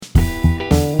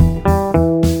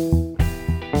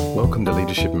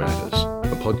Leadership Matters,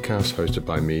 a podcast hosted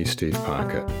by me, Steve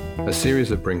Parker, a series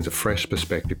that brings a fresh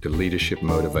perspective to leadership,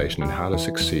 motivation, and how to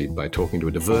succeed by talking to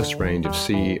a diverse range of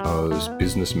CEOs,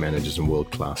 business managers, and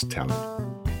world-class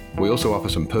talent. We also offer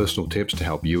some personal tips to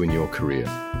help you in your career.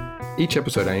 Each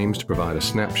episode aims to provide a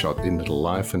snapshot into the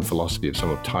life and philosophy of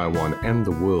some of Taiwan and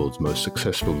the world's most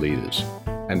successful leaders,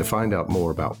 and to find out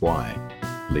more about why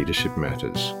leadership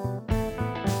matters.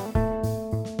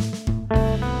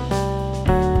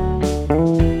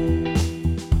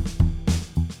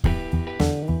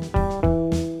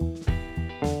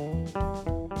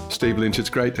 Steven Lynch, it's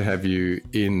great to have you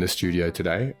in the studio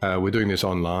today. We're doing this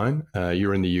online.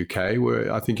 You're in the UK.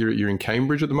 I think you're in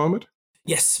Cambridge at the moment?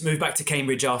 Yes, moved back to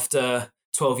Cambridge after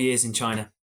 12 years in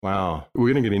China. Wow.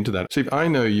 We're going to get into that. Steve, I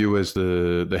know you as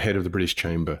the head of the British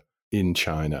Chamber in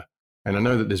China, and I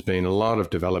know that there's been a lot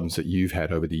of developments that you've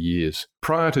had over the years.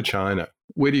 Prior to China,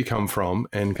 where do you come from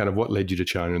and kind of what led you to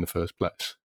China in the first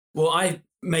place? Well, I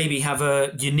maybe have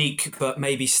a unique but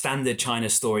maybe standard China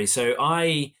story. So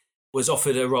I was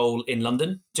offered a role in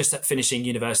London just at finishing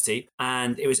university,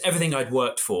 and it was everything I'd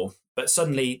worked for. But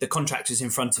suddenly the contract was in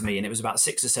front of me, and it was about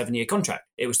 6 or 7 year contract.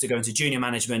 It was to go into junior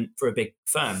management for a big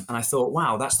firm. And I thought,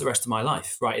 wow, that's the rest of my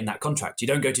life, right, in that contract. You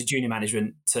don't go to junior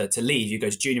management to leave. You go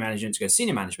to junior management to go to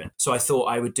senior management. So I thought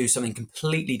I would do something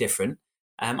completely different.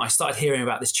 I started hearing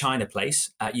about this China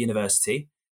place at university.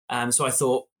 So I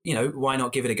thought, why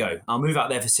not give it a go? I'll move out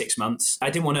there for 6 months. I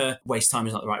didn't want to waste time,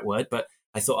 is not the right word, but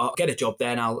I thought I'll get a job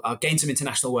there and I'll gain some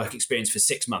international work experience for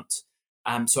 6 months.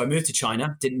 So I moved to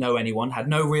China, didn't know anyone, had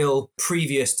no real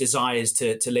previous desires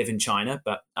to live in China,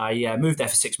 but I moved there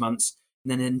for 6 months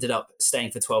and then ended up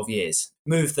staying for 12 years.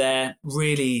 Moved there,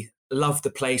 really loved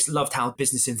the place, loved how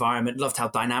business environment, loved how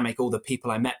dynamic all the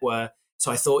people I met were.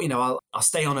 So I thought, I'll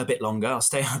stay on a bit longer, and I'll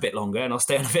stay on a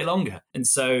bit longer. And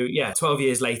so, 12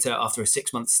 years later, after a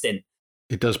 6 month stint.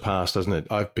 It does pass, doesn't it?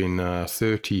 I've been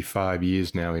 35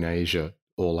 years now in Asia,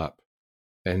 all up.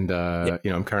 And,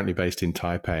 I'm currently based in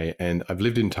Taipei, and I've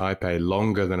lived in Taipei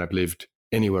longer than I've lived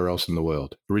anywhere else in the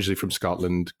world. Originally from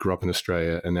Scotland, grew up in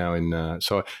Australia, and now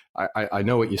so I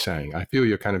know what you're saying. I feel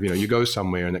you're kind of, you go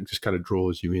somewhere and it just kind of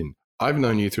draws you in. I've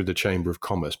known you through the Chamber of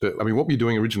Commerce, but I mean, what were you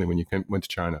doing originally when you went to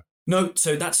China? No,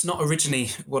 so that's not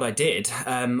originally what I did.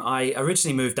 I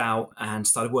originally moved out and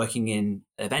started working in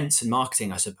events and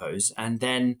marketing, I suppose. And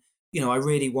then, I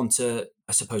really want to,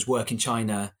 work in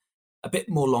China a bit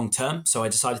more long term. So I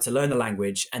decided to learn the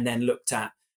language and then looked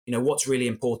at, what's really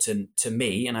important to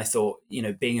me. And I thought,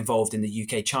 being involved in the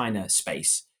UK-China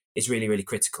space is really, really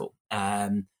critical.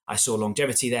 I saw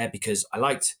longevity there because I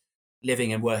liked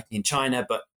living and working in China,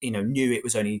 but, knew it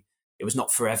was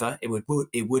not forever. It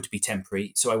would be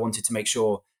temporary. So I wanted to make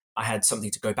sure I had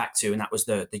something to go back to. And that was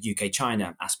the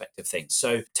UK-China aspect of things.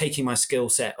 So taking my skill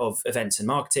set of events and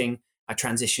marketing, I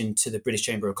transitioned to the British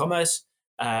Chamber of Commerce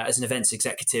as an events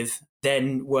executive,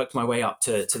 then worked my way up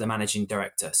to the managing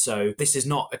director. So this is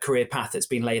not a career path that's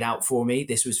been laid out for me.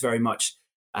 This was very much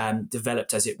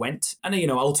developed as it went. And,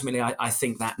 ultimately, I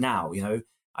think that now,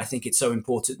 I think it's so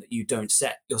important that you don't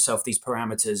set yourself these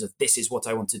parameters of this is what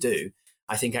I want to do.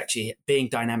 I think actually being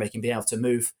dynamic and being able to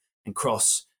move and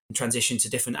cross and transition to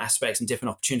different aspects and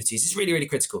different opportunities is really, really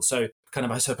critical. So kind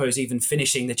of, I suppose, even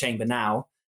finishing the chamber now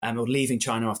or leaving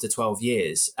China after 12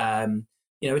 years,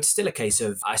 it's still a case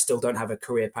of I still don't have a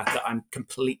career path that I'm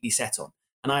completely set on.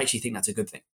 And I actually think that's a good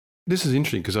thing. This is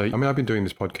interesting because I've been doing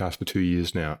this podcast for 2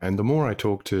 years now. And the more I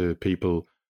talk to people,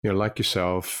 like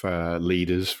yourself,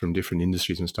 leaders from different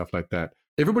industries and stuff like that,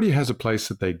 everybody has a place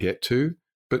that they get to,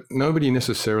 but nobody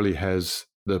necessarily has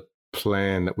the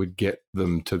plan that would get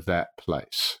them to that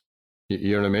place.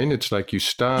 You know what I mean? It's like you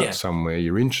start somewhere,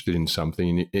 you're interested in something,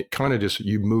 and it kind of just,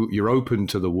 you're open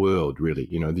to the world, really.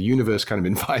 The universe kind of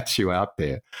invites you out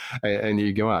there and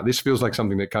you go out. This feels like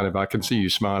something that kind of, I can see you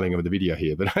smiling over the video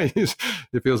here, but it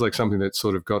feels like something that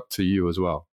sort of got to you as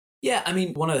well. Yeah, I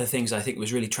mean, one of the things I think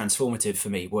was really transformative for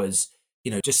me was,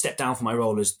 just step down from my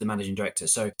role as the managing director.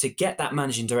 So to get that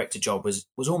managing director job was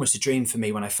almost a dream for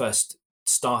me when I first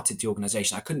started the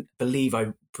organization. I couldn't believe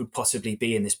I would possibly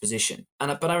be in this position.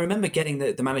 But I remember getting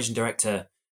the managing director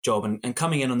job and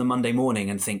coming in on the Monday morning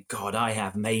and think, God, I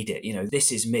have made it.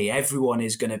 This is me. Everyone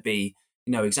is going to be,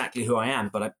 exactly who I am.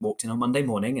 But I walked in on Monday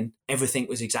morning and everything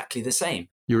was exactly the same.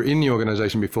 You were in the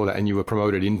organization before that and you were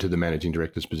promoted into the managing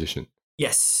director's position.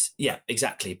 Yes. Yeah,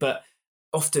 exactly. But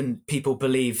often people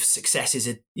believe success is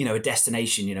a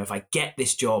destination. If I get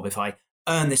this job, if I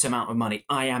earn this amount of money,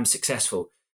 I am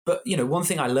successful. But, one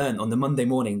thing I learned on the Monday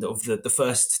morning of the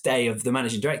first day of the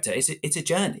managing director is it's a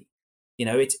journey.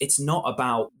 It's not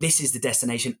about this is the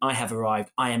destination, I have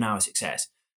arrived, I am now a success.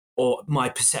 or my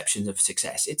perception of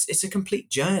success. It's a complete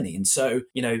journey. And so,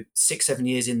 6-7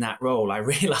 years in that role, I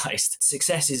realized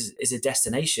success is a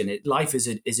destination. Life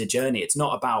is a journey. It's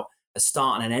not about a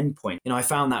start and an end point. I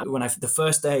found that when the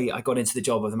first day I got into the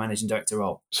job of the managing director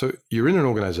role. So you're in an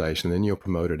organization, then you're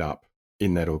promoted up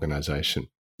in that organization.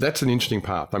 That's an interesting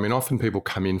path. I mean, often people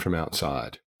come in from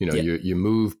outside. You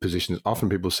move positions. Often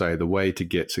people say the way to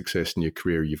get success in your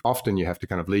career, you have to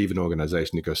kind of leave an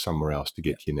organization to go somewhere else to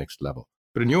get to your next level.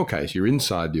 But in your case, you're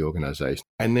inside the organization.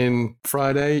 And then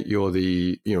Friday, you're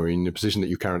in the position that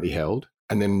you currently held.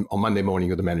 And then on Monday morning,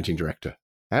 you're the managing director.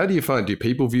 How do you find, do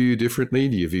people view you differently?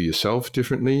 Do you view yourself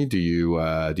differently? Do you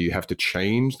have to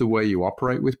change the way you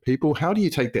operate with people? How do you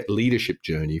take that leadership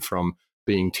journey from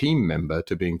being team member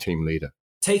to being team leader?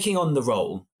 Taking on the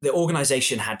role, the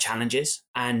organization had challenges,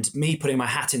 and me putting my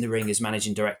hat in the ring as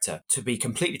managing director, to be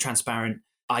completely transparent,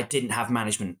 I didn't have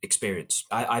management experience.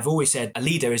 I've always said a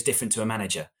leader is different to a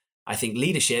manager. I think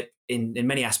leadership in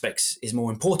many aspects is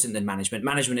more important than management.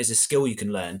 Management is a skill you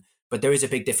can learn, but there is a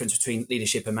big difference between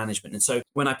leadership and management. And so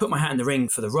when I put my hat in the ring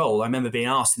for the role, I remember being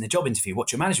asked in the job interview,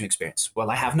 what's your management experience? Well,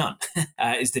 I have none,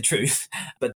 is the truth.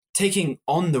 But taking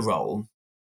on the role,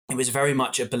 it was very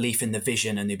much a belief in the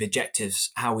vision and the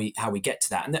objectives, how we get to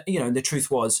that. And the truth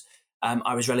was,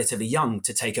 I was relatively young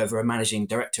to take over a managing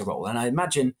director role. And I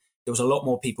imagine there was a lot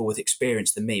more people with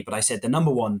experience than me. But I said the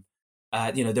number one,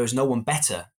 there was no one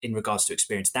better in regards to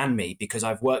experience than me, because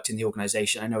I've worked in the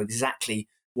organization. I know exactly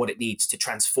what it needs to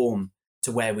transform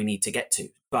to where we need to get to.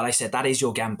 But I said, that is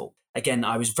your gamble. Again,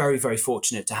 I was very, very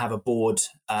fortunate to have a board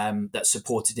that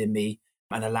supported in me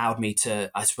and allowed me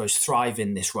to, I suppose, thrive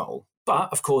in this role. But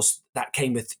of course, that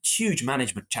came with huge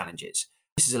management challenges.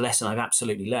 This is a lesson I've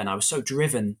absolutely learned. I was so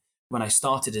driven when I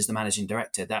started as the managing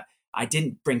director that I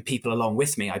didn't bring people along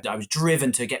with me. I was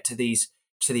driven to get to these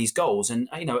goals. And,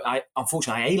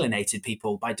 unfortunately, I alienated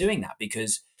people by doing that,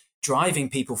 because driving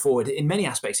people forward in many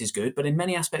aspects is good, but in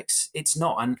many aspects it's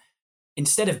not. And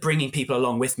instead of bringing people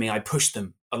along with me, I pushed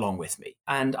them along with me.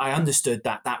 And I understood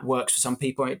that works for some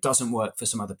people, it doesn't work for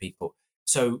some other people.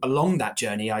 So along that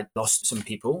journey, I lost some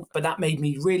people, but that made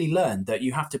me really learn that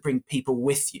you have to bring people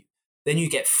with you. Then you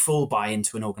get full buy-in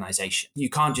to an organization. You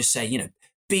can't just say,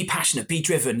 be passionate, be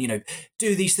driven,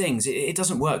 do these things. It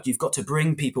doesn't work. You've got to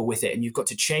bring people with it, and you've got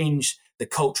to change the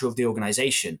culture of the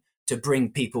organization to bring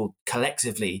people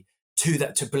collectively to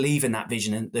that, to believe in that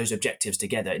vision and those objectives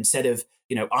together. Instead of,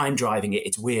 I'm driving it,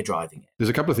 it's we're driving it. There's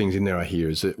a couple of things in there I hear.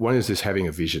 Is that one is this having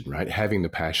a vision, right? Having the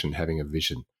passion, having a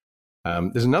vision.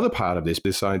 There's another part of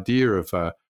this idea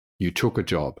of you took a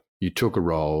job, you took a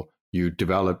role, you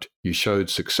developed, you showed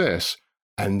success,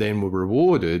 and then were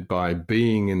rewarded by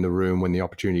being in the room when the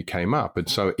opportunity came up. And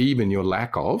so even your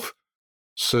lack of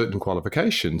certain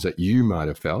qualifications that you might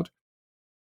have felt,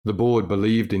 the board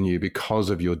believed in you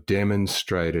because of your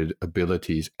demonstrated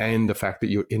abilities and the fact that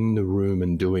you're in the room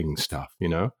and doing stuff,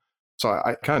 So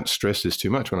I can't stress this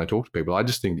too much when I talk to people. I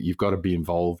just think that you've got to be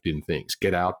involved in things,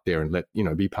 get out there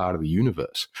and be part of the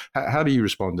universe. How do you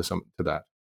respond to that?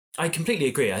 I completely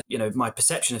agree. My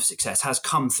perception of success has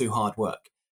come through hard work.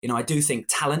 I do think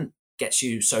talent gets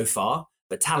you so far,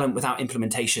 but talent without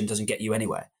implementation doesn't get you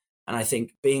anywhere. And I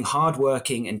think being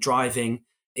hardworking and driving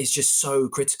is just so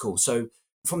critical. So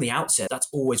from the outset, that's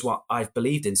always what I've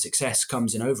believed in. Success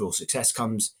comes in overall. Success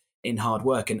comes in hard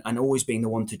work and always being the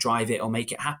one to drive it or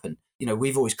make it happen.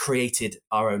 We've always created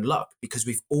our own luck because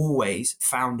we've always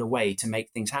found a way to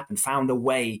make things happen, found a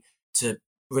way to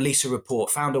release a report,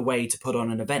 found a way to put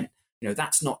on an event.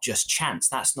 That's not just chance.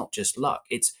 That's not just luck.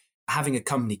 It's having a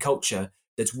company culture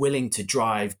that's willing to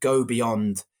drive, go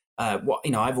beyond what,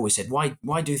 I've always said,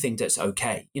 why do things that's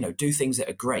okay? Do things that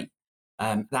are great.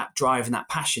 That drive and that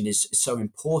passion is so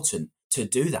important to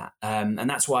do that. And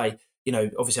that's why,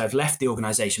 obviously I've left the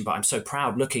organization, but I'm so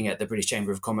proud looking at the British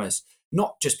Chamber of Commerce,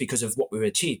 not just because of what we've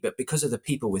achieved, but because of the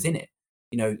people within it.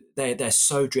 They're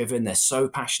so driven, they're so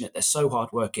passionate, they're so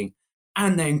hardworking,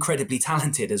 and they're incredibly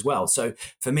talented as well. So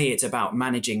for me, it's about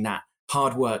managing that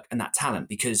hard work and that talent,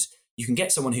 because you can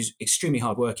get someone who's extremely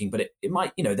hardworking, but it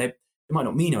might, it might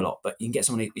not mean a lot, but you can get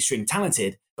someone who's extremely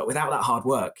talented, but without that hard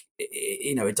work,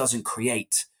 it doesn't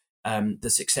create the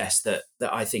success that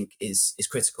I think is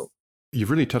critical.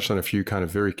 You've really touched on a few kind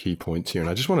of very key points here, and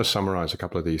I just want to summarize a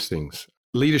couple of these things.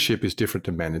 Leadership is different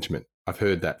to management. I've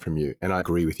heard that from you, and I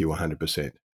agree with you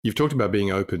 100%. You've talked about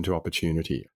being open to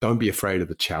opportunity. Don't be afraid of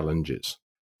the challenges.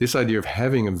 This idea of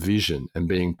having a vision and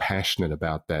being passionate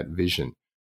about that vision.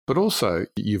 But also,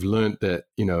 you've learned that,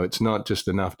 it's not just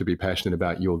enough to be passionate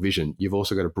about your vision. You've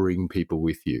also got to bring people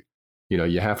with you.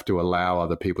 You have to allow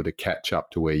other people to catch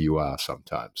up to where you are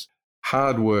sometimes.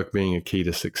 hard work being a key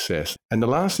to success. And the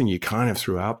last thing you kind of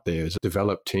threw out there is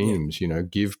develop teams,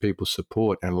 give people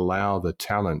support and allow the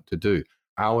talent to do.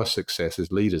 Our success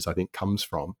as leaders, I think, comes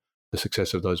from the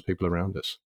success of those people around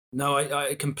us. No,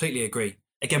 I completely agree.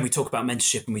 Again, we talk about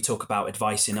mentorship and we talk about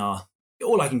advice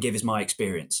all I can give is my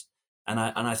experience. And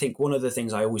I think one of the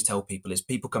things I always tell people is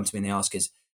people come to me and they ask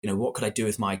is, what could I do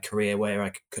with my career?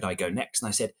 Where could I go next? And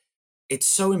I said, it's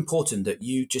so important that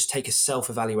you just take a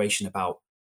self-evaluation about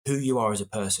who you are as a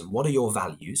person. What are your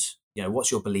values?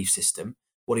 What's your belief system?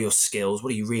 What are your skills?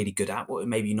 What are you really good at? What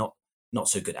maybe you're not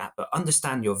so good at? But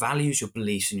understand your values, your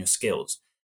beliefs, and your skills.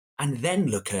 And then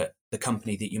look at the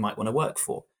company that you might want to work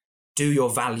for. Do your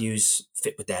values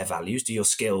fit with their values? Do your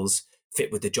skills fit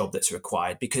with the job that's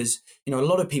required? Because, a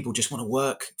lot of people just want to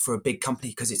work for a big company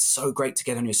because it's so great to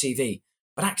get on your CV.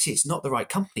 But actually, it's not the right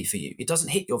company for you. It doesn't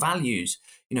hit your values.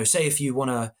 Say if you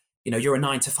want to, you're a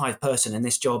 9 to 5 person and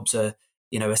this job's a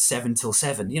 7 till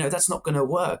 7, that's not going to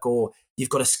work. Or you've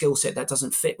got a skill set that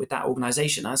doesn't fit with that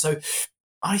organization. And so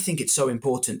I think it's so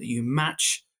important that you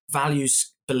match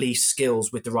values, beliefs,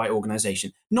 skills with the right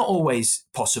organization. Not always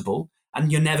possible. And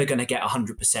you're never going to get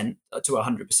 100% to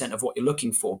 100% of what you're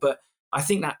looking for. But I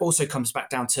think that also comes back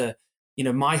down to,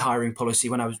 my hiring policy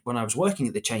when I was working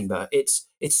at the Chamber. It's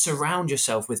surround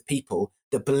yourself with people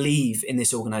that believe in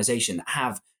this organization, that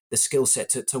have the skill set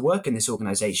to work in this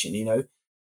organization,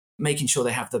 making sure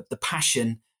they have the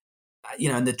passion,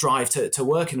 and the drive to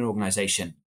work in an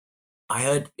organization. I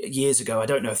heard years ago, I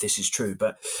don't know if this is true,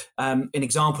 but an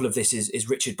example of this is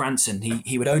Richard Branson.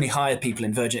 He would only hire people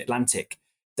in Virgin Atlantic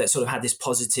that sort of had this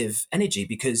positive energy,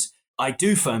 because I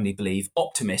do firmly believe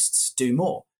optimists do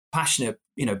more. Passionate,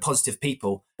 positive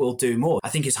people will do more. I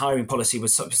think his hiring policy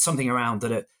was something around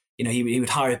that, he would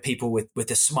hire people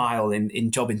with a smile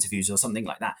in job interviews or something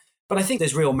like that. But I think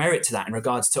there's real merit to that in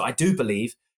regards to, I do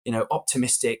believe,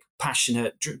 optimistic,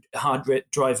 passionate,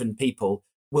 hard-driven people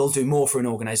will do more for an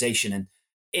organization. And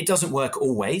it doesn't work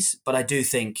always, but I do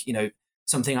think,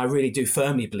 something I really do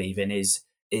firmly believe in is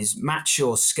match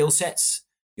your skill sets,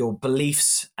 your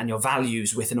beliefs and your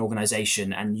values with an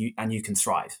organization, and you can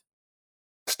thrive.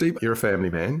 Steve, you're a family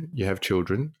man. You have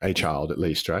children, a child at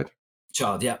least, right?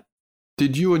 Child, yeah.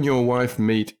 Did you and your wife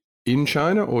meet in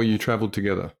China, or you traveled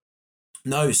together?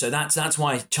 No, so that's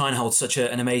why China holds such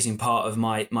an amazing part of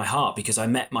my heart, because I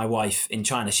met my wife in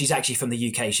China. She's actually from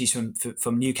the UK. She's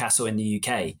from Newcastle in the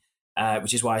UK,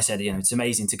 which is why I said, it's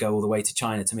amazing to go all the way to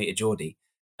China to meet a Geordie.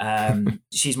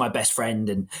 She's my best friend,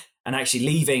 and actually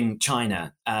leaving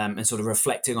China and sort of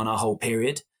reflecting on our whole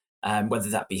period, whether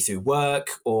that be through work,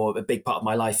 or a big part of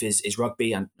my life is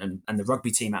rugby and the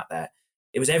rugby team out there.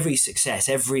 It was every success,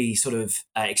 every sort of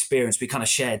experience we kind of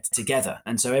shared together.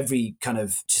 And so every kind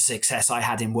of success I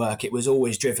had in work, it was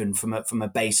always driven from a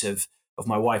base of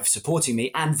my wife supporting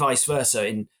me, and vice versa.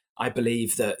 And I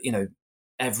believe that,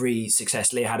 every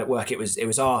success Leah had at work, it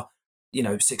was our,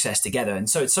 success together. And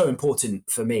so it's so important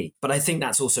for me. But I think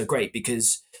that's also great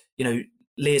because,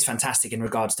 Leah's fantastic in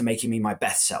regards to making me my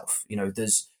best self.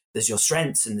 There's your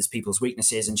strengths and there's people's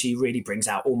weaknesses, and she really brings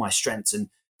out all my strengths and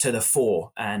to the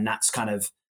fore. And that's kind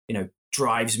of,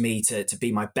 drives me to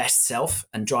be my best self,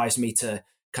 and drives me to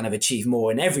kind of achieve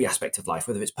more in every aspect of life,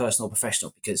 whether it's personal or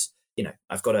professional, because,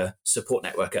 I've got a support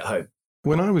network at home.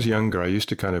 When I was younger, I used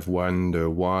to kind of wonder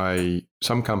why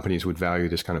some companies would value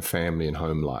this kind of family and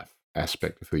home life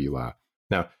aspect of who you are.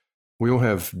 Now, we all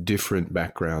have different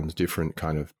backgrounds, different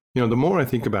kind of, the more I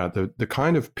think about the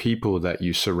kind of people that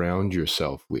you surround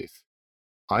yourself with,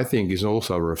 I think is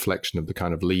also a reflection of the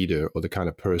kind of leader or the kind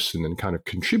of person and kind of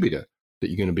contributor that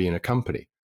you're going to be in a company.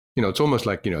 It's almost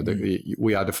like,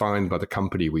 we are defined by the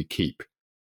company we keep.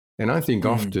 And I think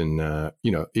often,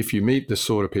 if you meet the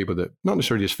sort of people that, not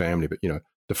necessarily just family, but,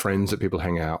 the friends that people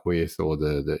hang out with, or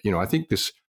I think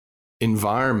this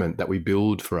environment that we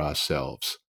build for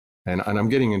ourselves, and I'm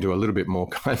getting into a little bit more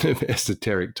kind of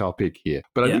esoteric topic here,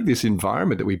 but I think this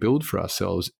environment that we build for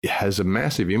ourselves has a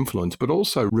massive influence, but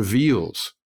also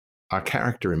reveals our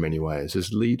character in many ways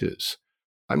as leaders.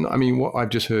 What I've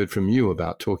just heard from you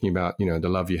about talking about, the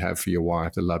love you have for your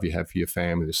wife, the love you have for your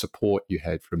family, the support you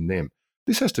had from them.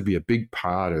 This has to be a big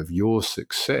part of your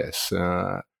success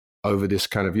over this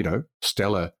kind of,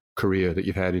 stellar career that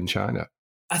you've had in China.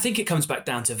 I think it comes back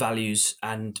down to values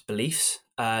and beliefs.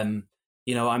 I'm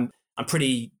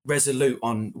pretty resolute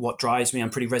on what drives me. I'm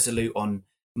pretty resolute on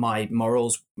my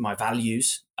morals, my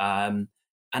values. And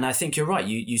I think you're right.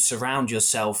 You surround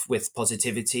yourself with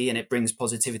positivity, and it brings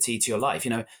positivity to your life.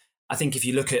 I think if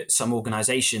you look at some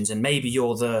organizations, and maybe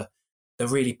you're the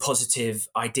really positive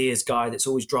ideas guy that's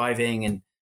always driving, and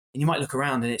you might look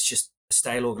around and it's just a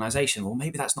stale organization. Well,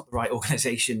 maybe that's not the right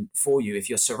organization for you. If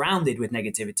you're surrounded with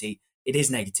negativity, it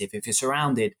is negative. If you're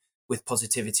surrounded with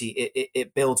positivity,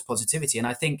 it builds positivity. And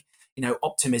I think,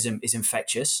 optimism is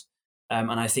infectious.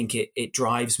 And I think it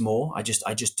drives more. I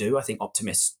just do. I think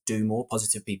optimists do more.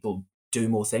 Positive people do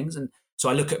more things. And so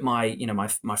I look at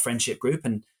my friendship group,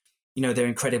 and they're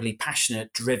incredibly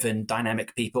passionate, driven,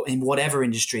 dynamic people in whatever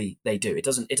industry they do. It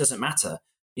doesn't matter.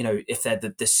 If they're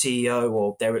the CEO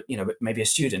or they're maybe a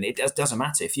student, it doesn't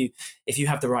matter. If you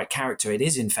have the right character, it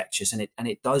is infectious, and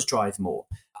it does drive more.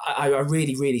 I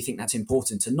really, really think that's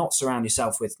important, to not surround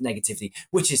yourself with negativity,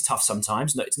 which is tough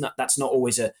sometimes. No, that's not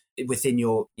always within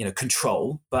your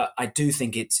control, but I do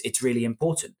think it's really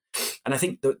important. And I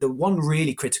think the one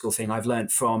really critical thing I've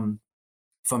learned from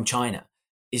China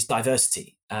is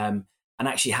diversity, and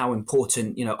actually how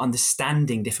important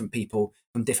understanding different people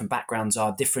from different backgrounds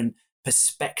are, different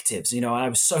perspectives. I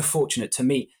was so fortunate to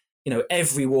meet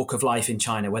every walk of life in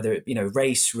China, whether it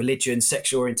race, religion,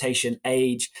 sexual orientation,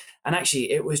 age. And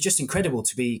actually it was just incredible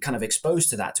to be kind of exposed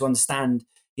to that, to understand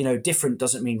different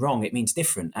doesn't mean wrong, it means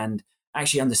different. And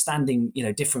actually understanding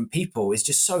different people is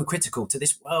just so critical to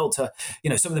this world. To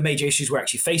some of the major issues we're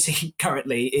actually facing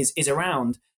currently is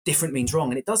around different means wrong,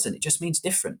 and it doesn't. It just means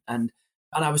different. And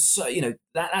I was so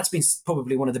that's been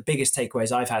probably one of the biggest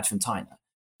takeaways I've had from China,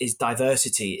 is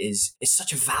diversity is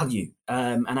such a value,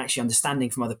 and actually understanding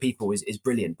from other people is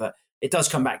brilliant. But it does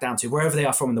come back down to wherever they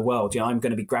are from in the world. I'm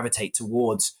going to gravitate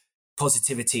towards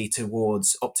positivity,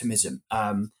 towards optimism.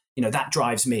 That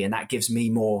drives me, and that gives me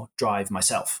more drive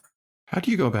myself. How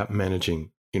do you go about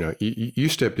managing? You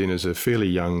stepped in as a fairly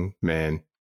young man.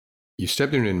 You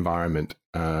stepped in an environment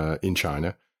in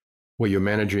China where you're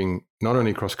managing not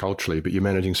only cross-culturally, but you're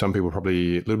managing some people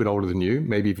probably a little bit older than you,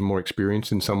 maybe even more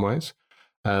experienced in some ways.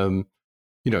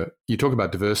 You talk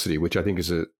about diversity, which I think is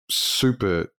a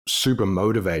super, super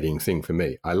motivating thing for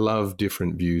me. I love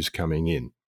different views coming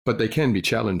in, but they can be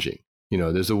challenging.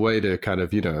 There's a way to kind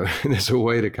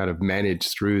of manage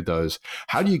through those.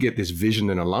 How do you get this vision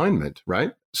and alignment,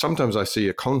 right? Sometimes I see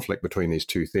a conflict between these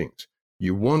two things.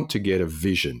 You want to get a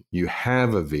vision, you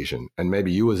have a vision, and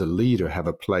maybe you as a leader have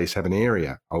a place, have an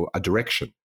area or a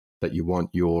direction that you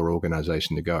want your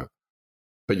organization to go.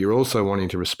 But you're also wanting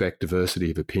to respect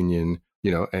diversity of opinion,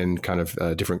 and kind of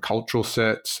different cultural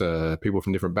sets, people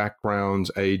from different backgrounds,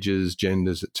 ages,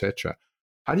 genders, etc.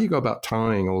 How do you go about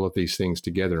tying all of these things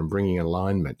together and bringing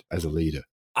alignment as a leader?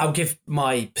 I'll give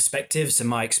my perspectives and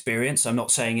my experience. I'm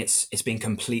not saying it's been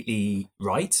completely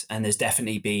right, and there's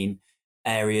definitely been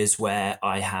areas where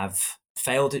I have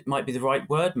failed. It might be the right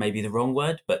word, maybe the wrong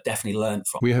word, but definitely learned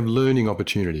from. We have learning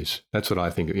opportunities. That's what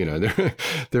I think.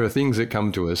 There are things that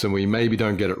come to us and we maybe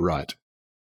don't get it right.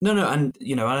 No, and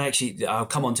actually I'll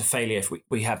come on to failure if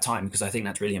we have time, because I think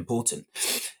that's really important.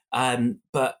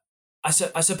 But I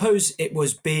suppose it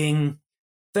was being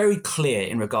very clear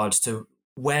in regards to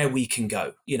where we can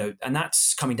go, and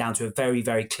that's coming down to a very,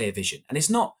 very clear vision. And it's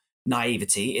not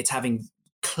naivety, it's having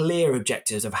clear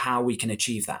objectives of how we can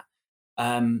achieve that.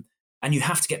 And you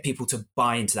have to get people to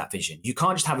buy into that vision. You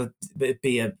can't just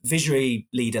be a visionary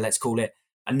leader, let's call it,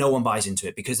 and no one buys into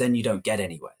it, because then you don't get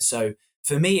anywhere. So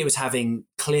for me, it was having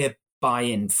clear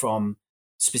buy-in from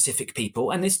specific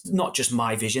people. And it's not just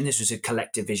my vision. This was a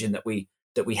collective vision that we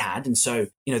had. And so,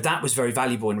 that was very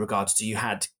valuable in regards to, you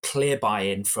had clear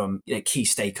buy-in from key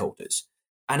stakeholders.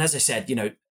 And as I said,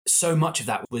 so much of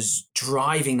that was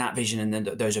driving that vision and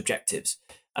then those objectives.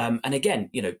 And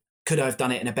again, could I have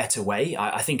done it in a better way?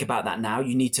 I think about that now.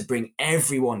 You need to bring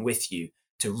everyone with you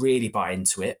to really buy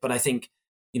into it. But I think,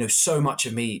 so much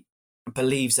of me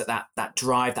believes that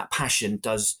drive, that passion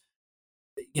does,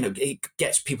 it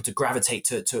gets people to gravitate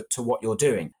to what you're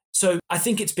doing. So I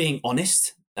think it's being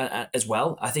honest as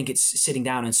well. I think it's sitting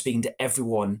down and speaking to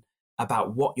everyone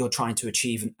about what you're trying to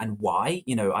achieve and why.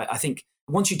 I think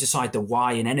once you decide the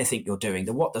why in anything you're doing,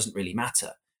 the what doesn't really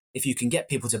matter. If you can get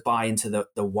people to buy into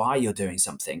the why you're doing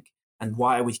something, and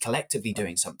why are we collectively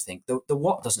doing something, the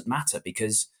what doesn't matter,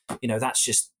 because that's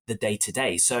just the day to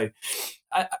day. So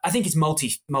I think it's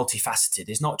multifaceted.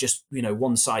 It's not just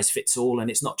one size fits all, and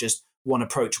it's not just one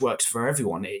approach works for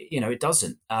everyone. It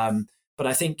doesn't. But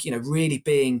I think really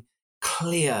being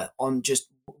clear on just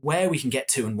where we can get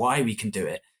to and why we can do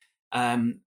it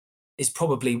is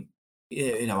probably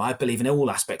I believe in all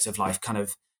aspects of life kind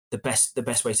of the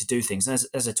best way to do things. And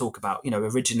as I talk about,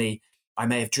 originally I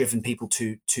may have driven people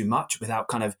too much without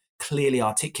kind of clearly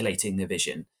articulating the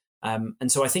vision.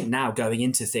 And so I think now going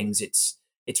into things,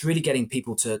 it's really getting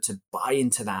people to buy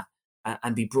into that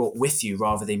and be brought with you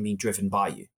rather than being driven by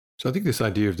you. So I think this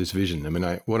idea of this vision,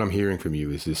 what I'm hearing from you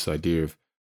is this idea of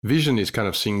vision is kind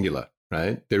of singular,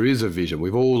 right? There is a vision.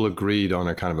 We've all agreed on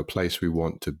a kind of a place we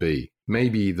want to be.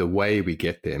 Maybe the way we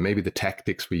get there, maybe the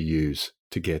tactics we use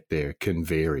to get there can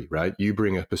vary, right? You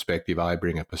bring a perspective, I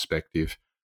bring a perspective.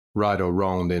 Right or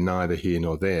wrong, they're neither here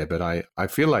nor there. But I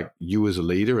feel like you as a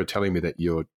leader are telling me that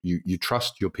you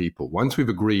trust your people. Once we've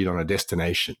agreed on a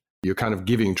destination, you're kind of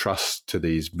giving trust to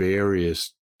these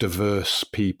various diverse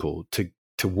people to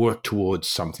work towards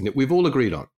something that we've all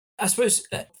agreed on. I suppose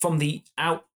from the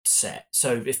outset,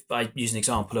 so if I use an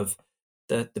example of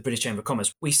the British Chamber of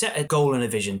Commerce, we set a goal and a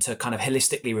vision to kind of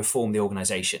holistically reform the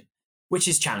organisation, which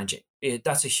is challenging.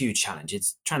 That's a huge challenge.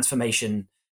 It's transformation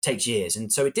takes years.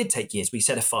 And so it did take years. We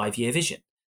set a 5-year vision.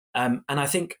 And I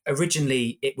think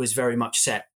originally it was very much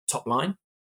set top line.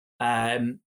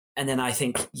 And then I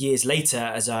think years later,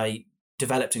 as I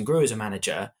developed and grew as a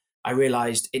manager, I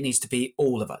realized it needs to be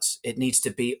all of us. It needs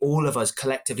to be all of us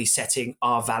collectively setting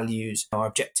our values, our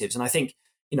objectives. And I think,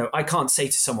 I can't say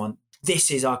to someone,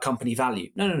 this is our company value.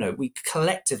 No. We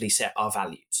collectively set our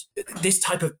values. This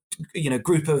type of,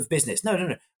 group of business.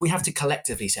 No. We have to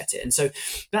collectively set it. And so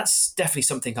that's definitely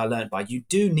something I learned by. You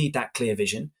do need that clear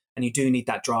vision and you do need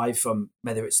that drive from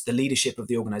whether it's the leadership of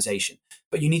the organization,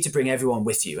 but you need to bring everyone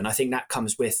with you. And I think that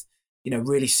comes with,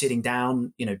 really sitting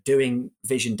down, doing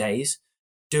vision days,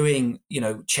 doing,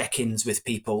 check-ins with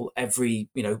people every,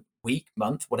 week,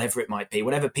 month, whatever it might be,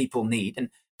 whatever people need. And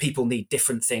people need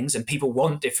different things and people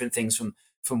want different things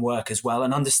from work as well.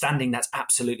 And understanding that's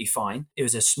absolutely fine. It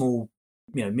was a small,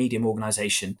 medium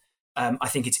organization. I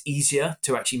think it's easier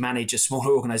to actually manage a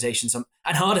smaller organization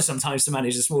and harder sometimes to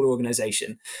manage a smaller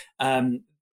organization,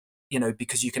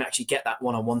 because you can actually get that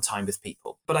one-on-one time with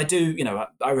people. But I do,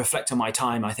 I reflect on my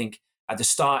time. I think at the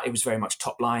start, it was very much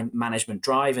top line management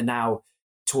drive. And now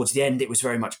towards the end, it was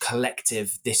very much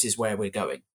collective. This is where we're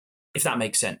going. If that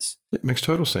makes sense. It makes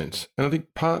total sense. And I think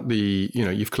partly,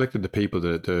 you've collected the people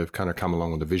that have kind of come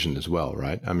along with the vision as well,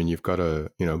 right? I mean, you've got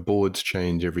boards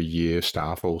change every year,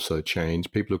 staff also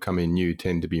change. People who come in new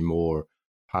tend to be more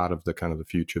part of the kind of the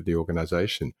future of the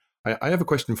organization. I have a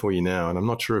question for you now, and I'm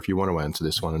not sure if you want to answer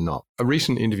this one or not. A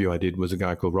recent interview I did was a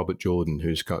guy called Robert Jordan,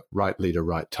 who's got Right Leader,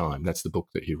 Right Time. That's the book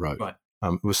that he wrote. Right.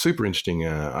 It was super interesting.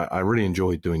 I really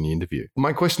enjoyed doing the interview.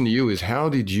 My question to you is, how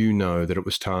did you know that it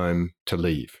was time to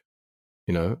leave?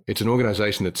 It's an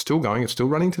organization that's still going. It's still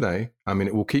running today. I mean,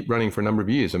 it will keep running for a number of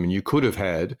years. I mean, you could have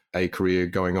had a career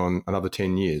going on another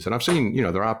 10 years. And I've seen,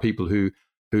 there are people who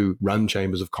run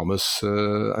chambers of commerce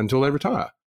until they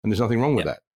retire. And there's nothing wrong with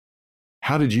that.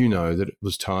 How did you know that it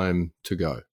was time to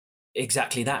go?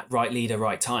 Exactly that. Right leader,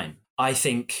 right time. I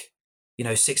think,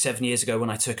 6-7 years ago when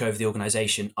I took over the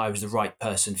organization, I was the right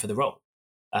person for the role.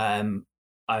 I'm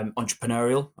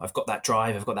entrepreneurial. I've got that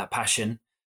drive. I've got that passion.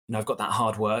 I've got that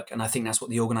hard work, and I think that's what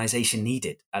the organization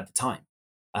needed at the time.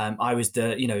 I was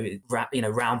the,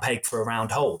 round peg for a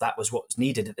round hole. That was what was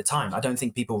needed at the time. I don't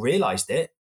think people realized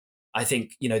it. I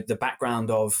think, the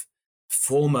background of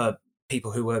former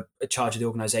people who were in charge of the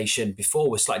organization before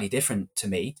was slightly different to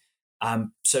me.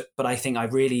 But I think I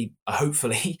really,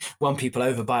 hopefully, won people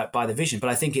over by the vision. But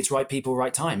I think it's right people,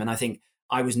 right time. And I think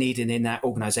I was needed in that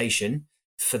organization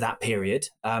for that period.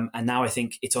 And now I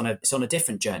think it's on a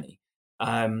different journey.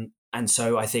 And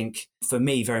so I think for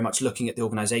me, very much looking at the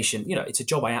organization, it's a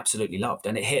job I absolutely loved,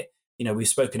 and it hit, we've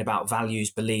spoken about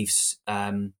values, beliefs,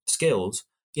 skills,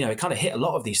 it kind of hit a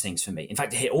lot of these things for me. In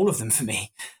fact, it hit all of them for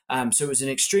me. So it was an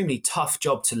extremely tough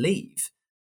job to leave,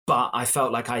 but I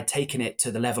felt like I'd taken it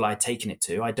to the level I'd taken it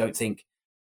to. I don't think,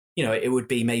 it would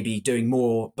be maybe doing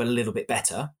more, but a little bit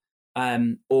better.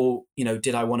 Or,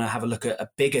 did I want to have a look at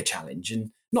a bigger challenge? And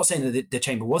not saying that the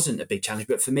chamber wasn't a big challenge,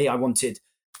 but for me, I wanted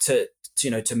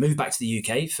to move back to the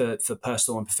UK for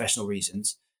personal and professional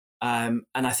reasons. And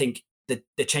I think that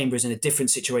the chamber is in a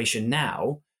different situation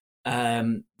now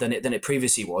than it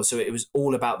previously was. So it was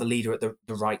all about the leader at the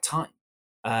right time.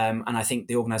 And I think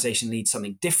the organization needs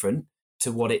something different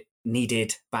to what it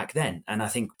needed back then. And I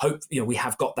think we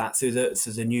have got that through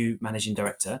the new managing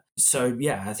director. So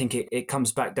yeah, I think it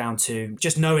comes back down to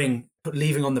just knowing,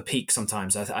 leaving on the peak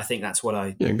sometimes. I think that's what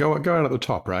go out at the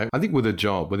top, right? I think with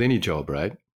any job,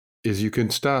 right, is you can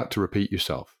start to repeat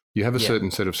yourself. You have a certain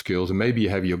set of skills, and maybe you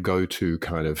have your go-to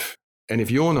kind of, and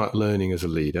if you're not learning as a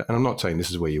leader, and I'm not saying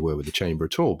this is where you were with the chamber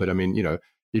at all, but I mean,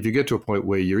 if you get to a point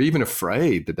where you're even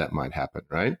afraid that might happen,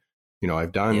 right?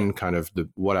 I've done kind of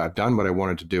what I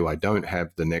wanted to do. I don't have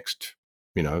the next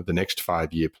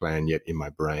 5-year plan yet in my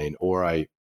brain, or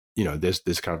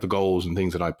there's kind of the goals and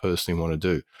things that I personally want to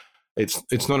do.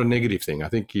 It's not a negative thing. I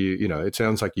think it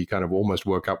sounds like you kind of almost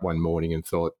woke up one morning and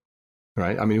thought,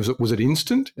 right? I mean, was it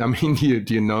instant? I mean,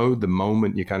 do you know the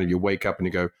moment you wake up and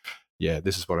you go, yeah,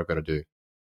 this is what I've got to do?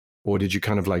 Or did you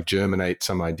kind of like germinate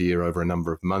some idea over a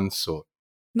number of months or?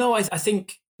 No, I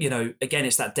think, again,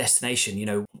 it's that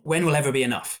destination, when will ever be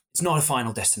enough? It's not a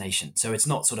final destination. So it's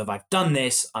not sort of, I've done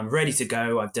this, I'm ready to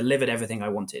go, I've delivered everything I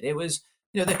wanted. It was,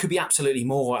 there could be absolutely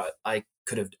more I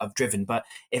could have driven, but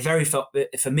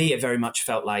for me, it very much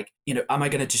felt like, am I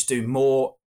going to just do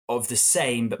more of the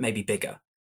same, but maybe bigger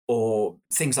or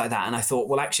things like that? And I thought,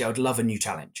 well, actually, I would love a new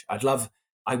challenge.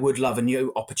 I would love a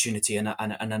new opportunity and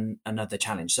another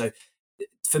challenge. So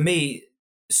for me,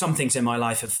 some things in my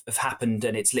life have happened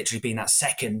and it's literally been that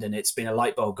second and it's been a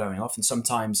light bulb going off. And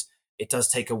sometimes it does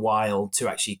take a while to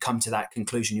actually come to that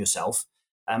conclusion yourself.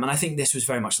 And I think this was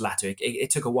very much the latter. It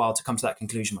took a while to come to that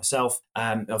conclusion myself.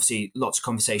 Obviously, lots of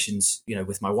conversations,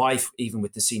 with my wife, even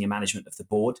with the senior management of the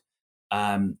board,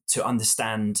 to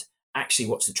understand actually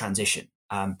what's the transition.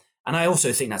 And I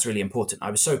also think that's really important.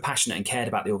 I was so passionate and cared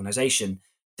about the organization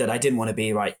that I didn't want to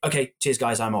be right. Okay, cheers,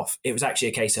 guys, I'm off. It was actually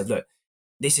a case of, look,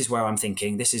 this is where I'm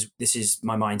thinking. This is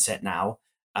my mindset now.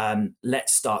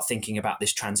 Let's start thinking about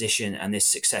this transition and this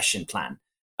succession plan.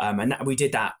 And we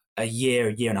did that a year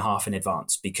and a half in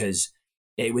advance because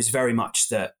it was very much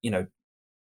that,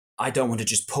 I don't want to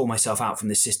just pull myself out from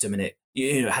the system and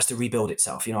it has to rebuild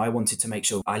itself. I wanted to make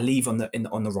sure I leave on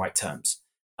the right terms,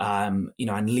 and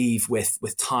leave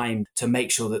with time to make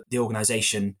sure that the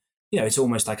organization, it's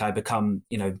almost like I become,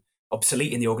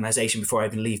 obsolete in the organization before I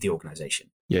even leave the organization.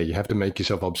 Yeah, you have to make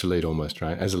yourself obsolete almost,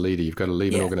 right? As a leader, you've got to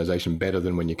leave an organization better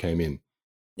than when you came in.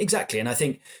 Exactly. And I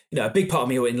think, a big part of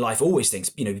me in life always thinks,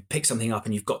 pick something up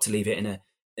and you've got to leave it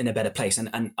in a better place.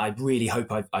 And I really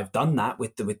hope I've done that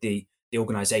with the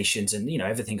organizations and,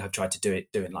 everything I've tried to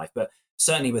do in life. But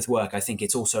certainly with work, I think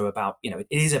it's also about, it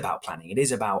is about planning. It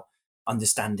is about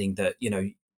understanding that,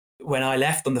 when I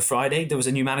left on the Friday, there was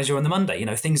a new manager on the Monday.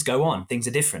 Things go on, things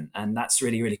are different. And that's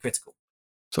really, really critical.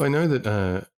 So I know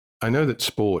that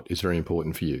sport is very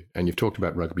important for you, and you've talked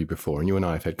about rugby before, and you and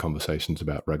I have had conversations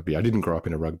about rugby. I didn't grow up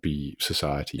in a rugby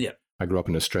society. Yeah. I grew up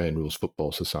in an Australian rules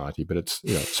football society, but it's,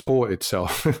 sport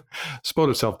itself, sport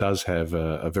itself does have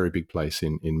a very big place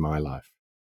in my life.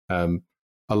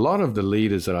 A lot of the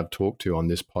leaders that I've talked to on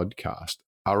this podcast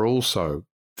are also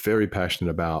very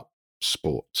passionate about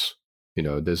sports.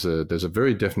 There's a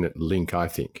very definite link, I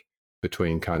think,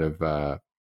 between kind of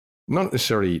not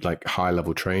necessarily like high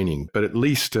level training, but at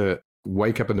least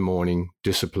wake up in the morning,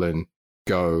 discipline,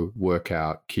 go work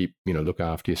out, keep, look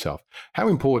after yourself. How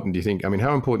important do you think,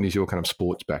 how important is your kind of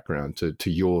sports background to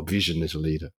your vision as a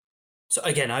leader? So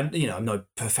again, I'm no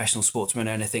professional sportsman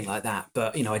or anything like that,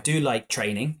 but, I do like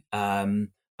training.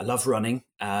 I love running.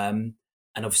 And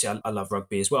obviously I love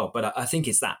rugby as well, but I think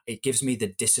it's that it gives me the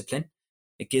discipline.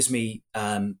 It gives me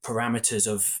parameters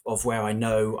of where I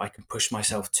know I can push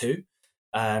myself to.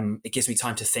 It gives me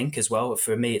time to think as well.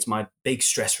 For me, it's my big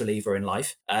stress reliever in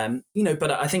life.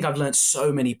 But I think I've learned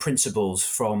so many principles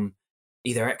from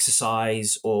either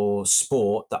exercise or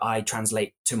sport that I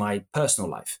translate to my personal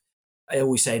life. I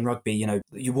always say in rugby,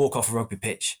 you walk off a rugby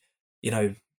pitch,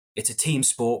 it's a team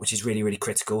sport, which is really, really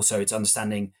critical. So it's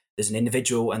understanding there's an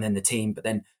individual and then the team, but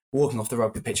then walking off the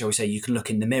rugby pitch, I always say you can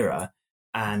look in the mirror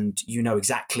and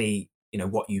exactly,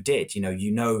 what you did.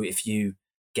 If you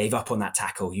gave up on that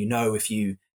tackle, if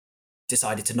you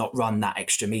decided to not run that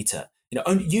extra meter,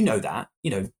 that.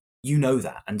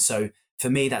 And so for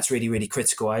me, that's really, really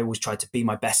critical. I always try to be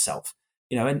my best self,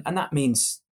 and that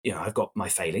means, I've got my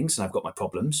failings and I've got my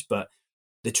problems, but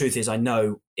the truth is I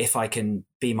know if I can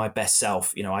be my best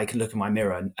self, I can look in my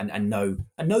mirror and know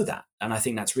that. And I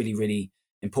think that's really, really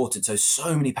important.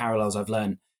 So many parallels I've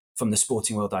learned from the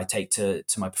sporting world that I take to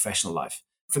my professional life.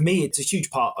 For me, it's a huge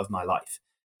part of my life.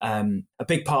 A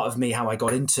big part of me, how I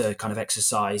got into kind of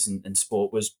exercise and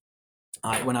sport was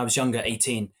when I was younger,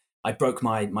 18, I broke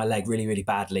my leg really, really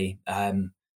badly.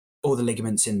 All the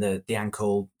ligaments in the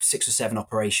ankle, 6 or 7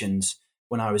 operations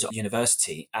when I was at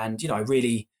university. And, I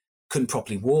really couldn't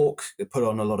properly walk, put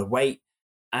on a lot of weight.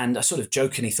 And I sort of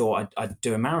jokingly thought I'd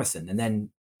do a marathon. And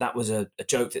then that was a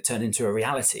joke that turned into a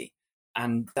reality.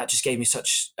 And that just gave me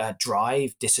such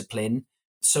drive, discipline.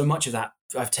 So much of that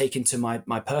I've taken to my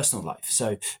personal life.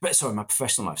 My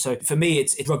professional life. So for me,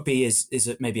 it's rugby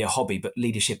is maybe a hobby, but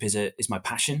leadership is my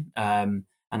passion. And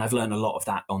I've learned a lot of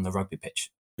that on the rugby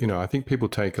pitch. I think people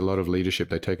take a lot of leadership,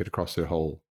 they take it across their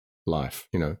whole life.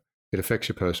 It affects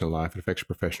your personal life, it affects your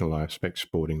professional life, it affects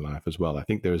sporting life as well. I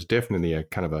think there is definitely a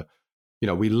kind of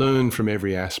we learn from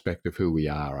every aspect of who we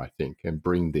are, I think, and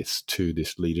bring this to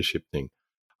this leadership thing.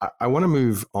 I want to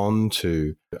move on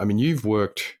to, you've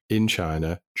worked in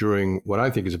China during what I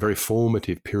think is a very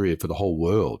formative period for the whole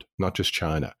world, not just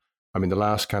China. The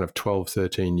last kind of 12,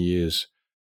 13 years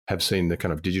have seen the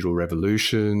kind of digital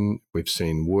revolution. We've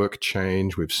seen work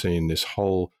change. We've seen this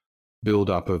whole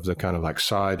build up of the kind of like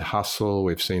side hustle.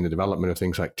 We've seen the development of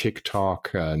things like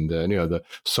TikTok and the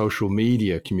social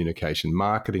media communication.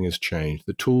 Marketing has changed.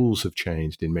 The tools have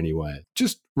changed in many ways.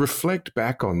 Just reflect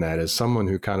back on that as someone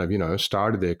who kind of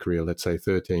started their career, let's say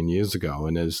 13 years ago,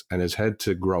 and has had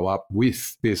to grow up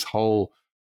with this whole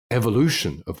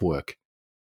evolution of work,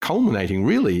 culminating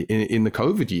really in the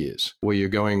COVID years, where you're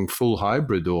going full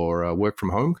hybrid or work from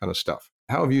home kind of stuff.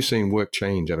 How have you seen work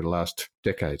change over the last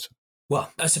decades? Well,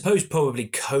 I suppose probably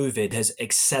COVID has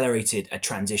accelerated a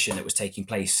transition that was taking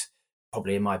place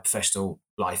probably in my professional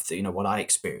life, what I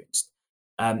experienced.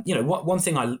 One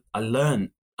thing I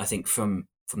learned, I think, from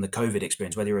the COVID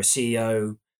experience, whether you're a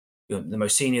CEO, the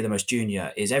most senior, the most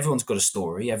junior, is everyone's got a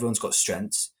story, everyone's got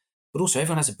strengths, but also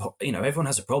everyone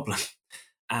has a problem.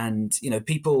 And,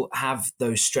 people have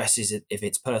those stresses if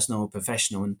it's personal or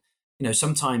professional. And,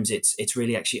 sometimes it's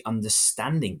really actually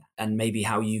understanding and maybe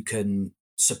how you can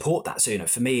support that. So,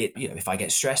 for me, if I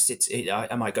get stressed,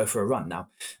 I might go for a run. Now,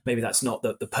 maybe that's not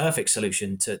the perfect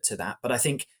solution to that, but I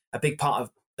think a big part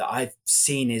of that I've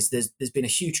seen is there's been a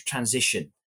huge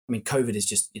transition. I mean, COVID is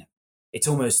just, it's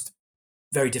almost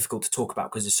very difficult to talk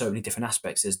about because there's so many different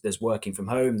aspects. There's working from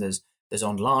home, there's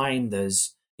online,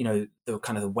 there's, the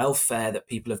kind of the welfare that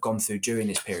people have gone through during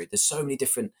this period. There's so many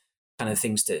different kind of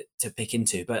things to pick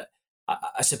into, but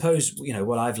I suppose,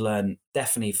 what I've learned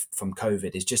definitely from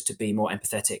COVID is just to be more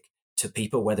empathetic to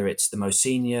people, whether it's the most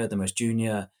senior, the most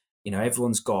junior.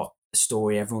 Everyone's got a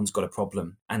story, everyone's got a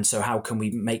problem. And so how can we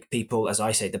make people, as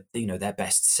I say, their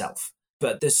best self?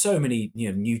 But there's so many,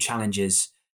 new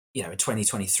challenges, in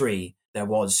 2023, there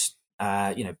was,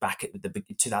 back at the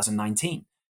 2019,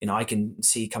 I can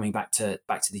see coming back to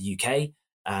the UK,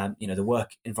 the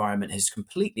work environment has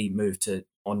completely moved to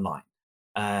online.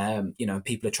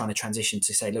 People are trying to transition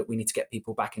to say, look, we need to get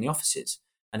people back in the offices.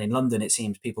 And in London, it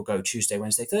seems people go Tuesday,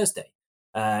 Wednesday, Thursday.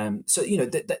 So,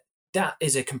 that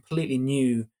is a completely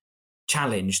new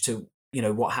challenge to,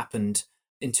 what happened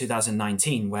in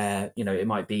 2019, where, it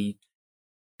might be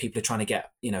people are trying to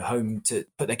get, home to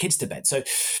put their kids to bed. So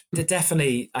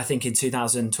definitely, I think in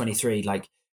 2023,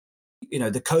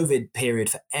 the COVID period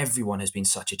for everyone has been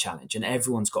such a challenge, and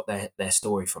everyone's got their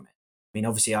story from it. I mean,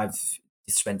 obviously, I've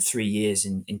spent 3 years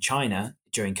in China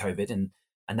during COVID, and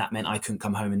that meant I couldn't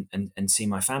come home and see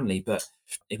my family. But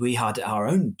we had our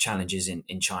own challenges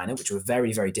in China, which were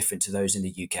very, very different to those in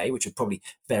the UK, which were probably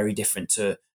very different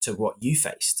to what you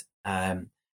faced.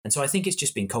 And so I think it's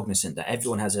just being cognizant that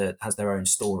everyone has their own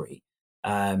story,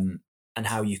 and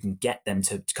how you can get them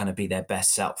to kind of be their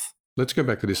best self. Let's go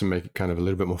back to this and make it kind of a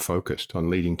little bit more focused on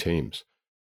leading teams.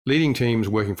 Leading teams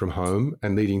working from home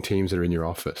and leading teams that are in your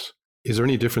office. Is there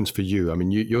any difference for you? I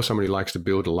mean, you're somebody who likes to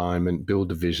build alignment, build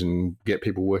division, get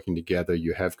people working together.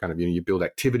 You have kind of, you build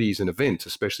activities and events,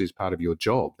 especially as part of your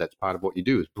job. That's part of what you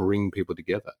do, is bring people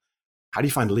together. How do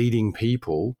you find leading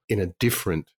people in a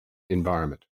different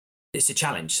environment? It's a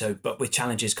challenge. But with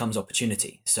challenges comes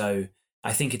opportunity. So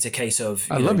I think it's a case of...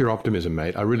 I love your optimism,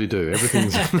 mate. I really do.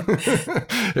 Everything's,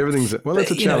 well,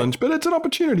 it's a challenge, but it's an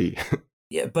opportunity.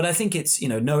 Yeah, but I think it's,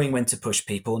 knowing when to push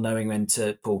people, knowing when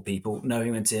to pull people,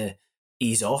 knowing when to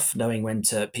ease off, knowing when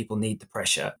people need the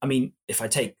pressure. I mean, if I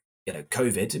take,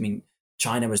 COVID, I mean,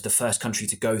 China was the first country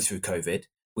to go through COVID.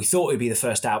 We thought it would be the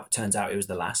first out, but turns out it was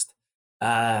the last.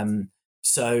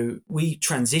 So we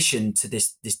transitioned to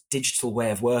this digital way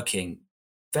of working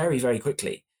very, very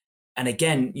quickly. And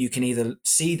again, you can either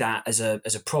see that as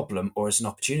a problem or as an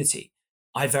opportunity.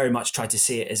 I very much tried to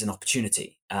see it as an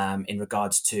opportunity, in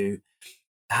regards to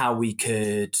how we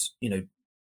could,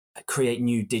 create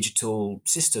new digital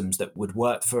systems that would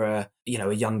work for a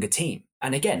younger team.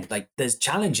 And again, there's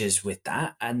challenges with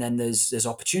that, and then there's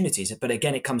opportunities. But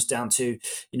again, it comes down to,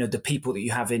 the people that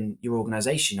you have in your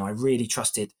organization. I really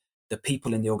trusted the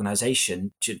people in the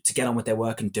organization to get on with their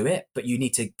work and do it. But you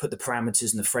need to put the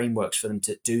parameters and the frameworks for them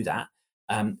to do that,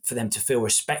 for them to feel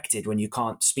respected when you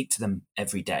can't speak to them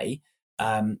every day.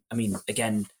 I mean,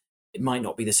 again, it might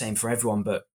not be the same for everyone,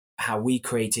 but how we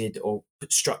created or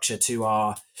put structure to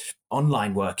our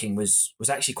online working was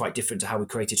actually quite different to how we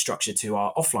created structure to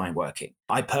our offline working.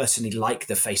 I personally like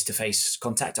the face-to-face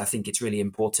contact. I think it's really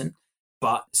important,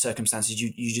 but circumstances,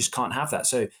 you just can't have that.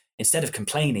 So instead of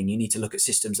complaining, you need to look at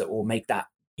systems that will make that,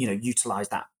 utilize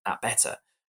that better.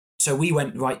 So we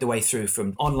went right the way through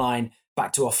from online,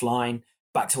 back to offline,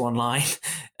 back to online,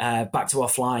 back to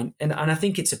offline. And I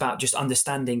think it's about just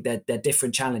understanding their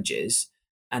different challenges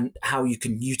and how you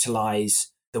can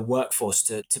utilize the workforce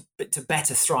to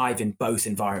better thrive in both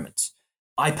environments.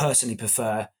 I personally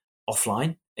prefer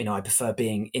offline. I prefer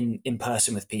being in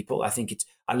person with people.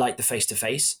 I like the face to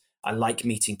face. I like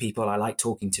meeting people. I like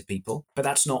talking to people, but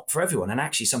that's not for everyone. And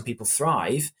actually some people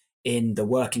thrive in the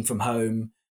working from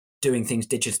home, doing things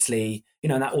digitally,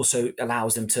 and that also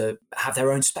allows them to have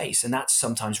their own space. And that's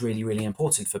sometimes really, really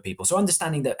important for people. So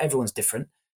understanding that everyone's different,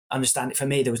 understand it. For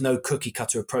me, there was no cookie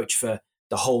cutter approach for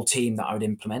the whole team that I would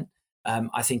implement.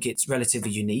 I think it's relatively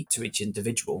unique to each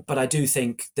individual, but I do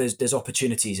think there's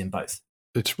opportunities in both.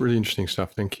 It's really interesting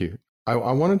stuff. Thank you. I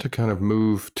wanted to kind of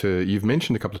move to, you've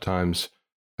mentioned a couple of times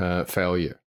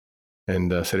failure,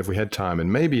 and said if we had time,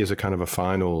 and maybe as a kind of a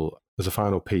final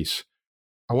piece,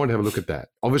 I want to have a look at that.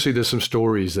 Obviously, there's some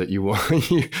stories that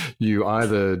you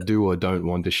either do or don't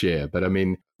want to share. But I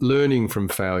mean, learning from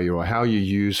failure or how you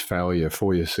use failure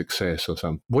for your success or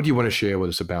something. What do you want to share with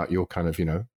us about your kind of,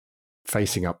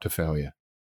 facing up to failure?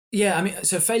 Yeah, I mean,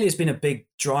 so failure has been a big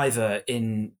driver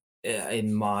in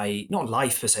my, not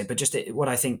life per se, but just what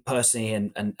I think personally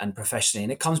and professionally.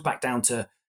 And it comes back down to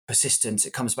persistence.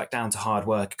 It comes back down to hard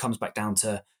work. It comes back down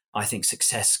to, I think,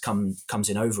 success comes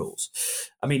in overalls.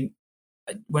 I mean,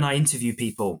 when I interview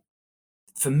people,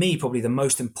 for me, probably the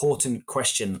most important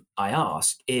question I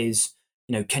ask is,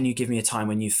 can you give me a time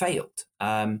when you failed?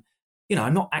 I'm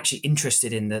not actually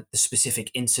interested in the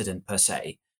specific incident per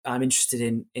se. I'm interested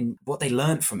in what they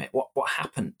learned from it, what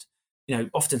happened.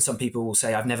 Often some people will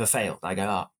say, I've never failed. I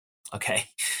go, okay.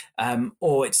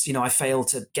 Or it's, I failed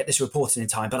to get this report in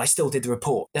time, but I still did the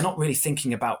report. They're not really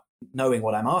thinking about knowing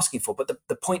what I'm asking for. But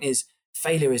the point is,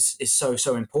 failure is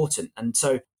so important. And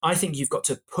so I think you've got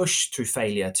to push through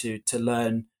failure to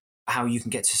learn how you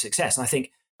can get to success. And I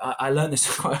think I learned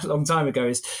this quite a long time ago,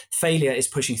 is failure is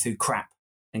pushing through crap.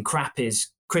 And crap is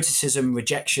criticism,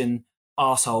 rejection,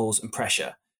 arseholes, and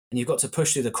pressure. And you've got to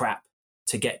push through the crap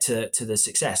to get to the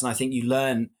success. And I think you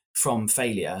learn from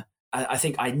failure. I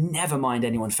think I never mind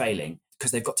anyone failing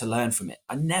because they've got to learn from it.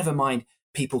 I never mind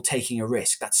people taking a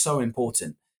risk. That's so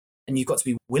important. And you've got to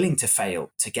be willing to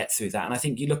fail to get through that. And I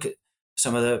think you look at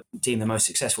some of the deemed the most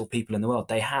successful people in the world,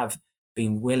 they have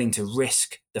been willing to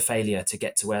risk the failure to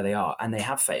get to where they are, and they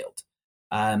have failed.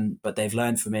 But they've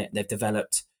learned from it, they've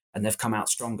developed, and they've come out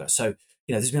stronger. So,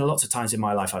 there's been lots of times in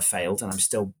my life I've failed, and I'm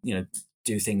still,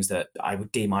 do things that I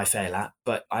would deem I fail at,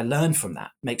 but I learn from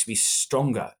that. It makes me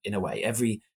stronger in a way.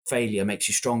 Every failure makes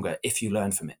you stronger if you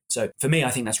learn from it. So for me, I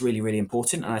think that's really, really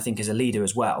important. And I think as a leader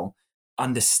as well,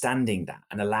 understanding that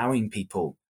and allowing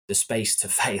people the space to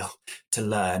fail, to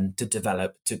learn, to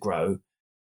develop, to grow,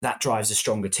 that drives a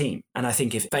stronger team. And I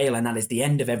think if fail and that is the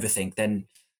end of everything, then,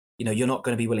 you're not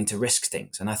going to be willing to risk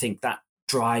things. And I think that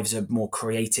drives a more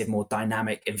creative, more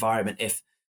dynamic environment if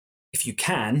you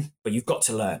can, but you've got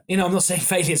to learn. I'm not saying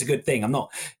failure is a good thing. I'm not,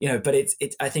 but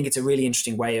I think it's a really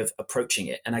interesting way of approaching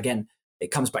it. And again, it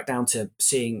comes back down to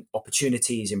seeing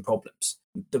opportunities in problems.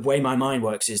 The way my mind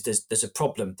works is there's a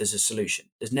problem, there's a solution.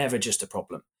 There's never just a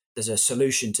problem. There's a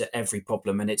solution to every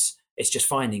problem. And it's just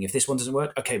finding, if this one doesn't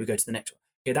work, okay, we go to the next one.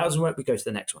 Okay, that doesn't work, we go to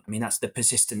the next one. I mean, that's the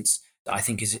persistence that I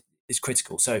think is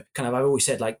critical. So kind of, I've always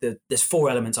said there's 4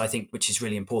 elements, I think, which is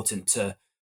really important to,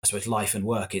 I suppose, life and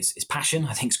work. Is passion,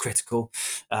 I think, is critical.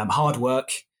 Hard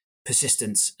work,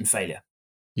 persistence, and failure.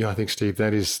 Yeah, I think, Steve,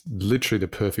 that is literally the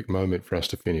perfect moment for us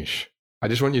to finish. I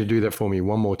just want you to do that for me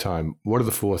one more time. What are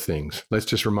the 4 things? Let's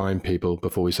just remind people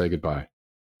before we say goodbye.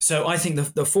 So I think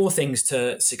the 4 things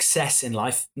to success in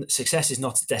life, success is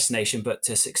not a destination, but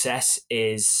to success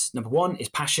is, number 1 is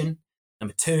passion.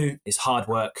 Number 2 is hard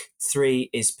work. 3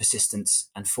 is persistence.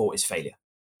 And 4 is failure.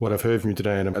 What I've heard from you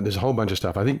today, and there's a whole bunch of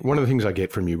stuff. I think one of the things I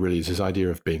get from you really is this idea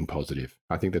of being positive.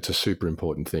 I think that's a super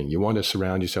important thing. You want to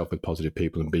surround yourself with positive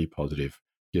people and be positive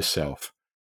yourself.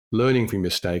 Learning from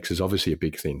mistakes is obviously a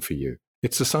big thing for you.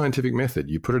 It's the scientific method.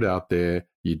 You put it out there,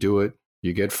 you do it,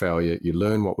 you get failure, you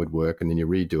learn what would work, and then you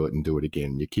redo it and do it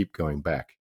again. You keep going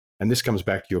back. And this comes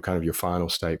back to your final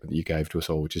statement that you gave to us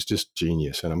all, which is just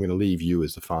genius. And I'm going to leave you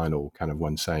as the final kind of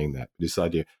one saying that. This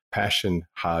idea, passion,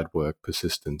 hard work,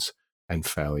 persistence, and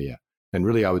failure. And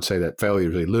really, I would say that failure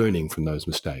is really learning from those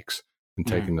mistakes and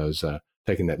taking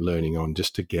that learning on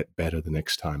just to get better the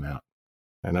next time out.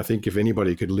 And I think if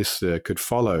anybody could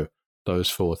follow those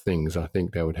 4 things, I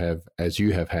think they would have, as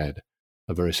you have had,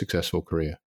 a very successful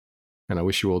career. And I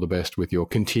wish you all the best with your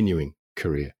continuing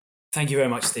career. Thank you very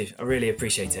much, Steve. I really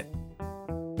appreciate it.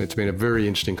 It's been a very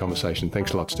interesting conversation.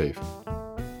 Thanks a lot, Steve.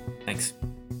 Thanks.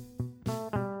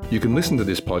 You can listen to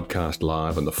this podcast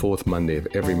live on the 4th Monday of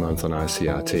every month on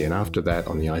ICRT, and after that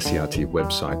on the ICRT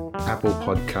website, Apple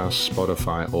Podcasts,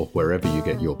 Spotify, or wherever you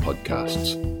get your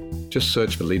podcasts. Just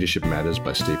search for Leadership Matters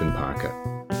by Stephen Parker.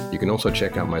 You can also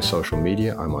check out my social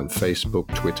media. I'm on Facebook,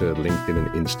 Twitter, LinkedIn,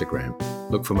 and Instagram.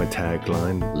 Look for my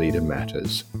tagline, Leader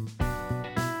Matters.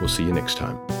 We'll see you next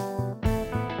time.